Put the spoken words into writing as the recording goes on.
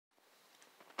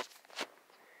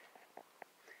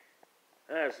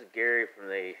This is Gary from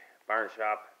the Barn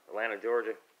Shop, Atlanta,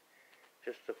 Georgia.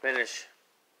 Just to finish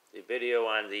the video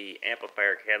on the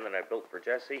amplifier cabinet I built for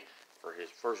Jesse for his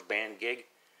first band gig.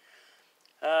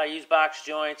 I use box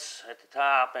joints at the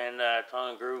top and tongue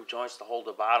and groove joints to hold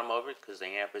the bottom of it because the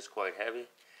amp is quite heavy.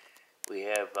 We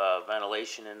have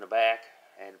ventilation in the back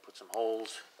and put some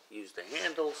holes, use the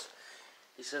handles.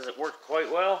 He says it worked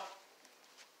quite well.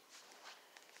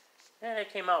 And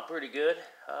it came out pretty good.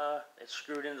 It's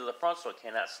screwed into the front so it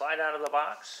cannot slide out of the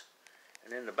box.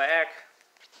 And in the back,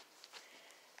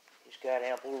 he's got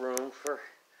ample room for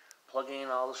plugging in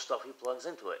all the stuff he plugs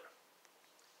into it.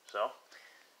 So,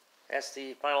 that's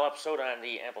the final episode on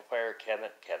the amplifier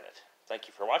cabinet. Thank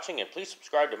you for watching, and please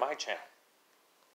subscribe to my channel.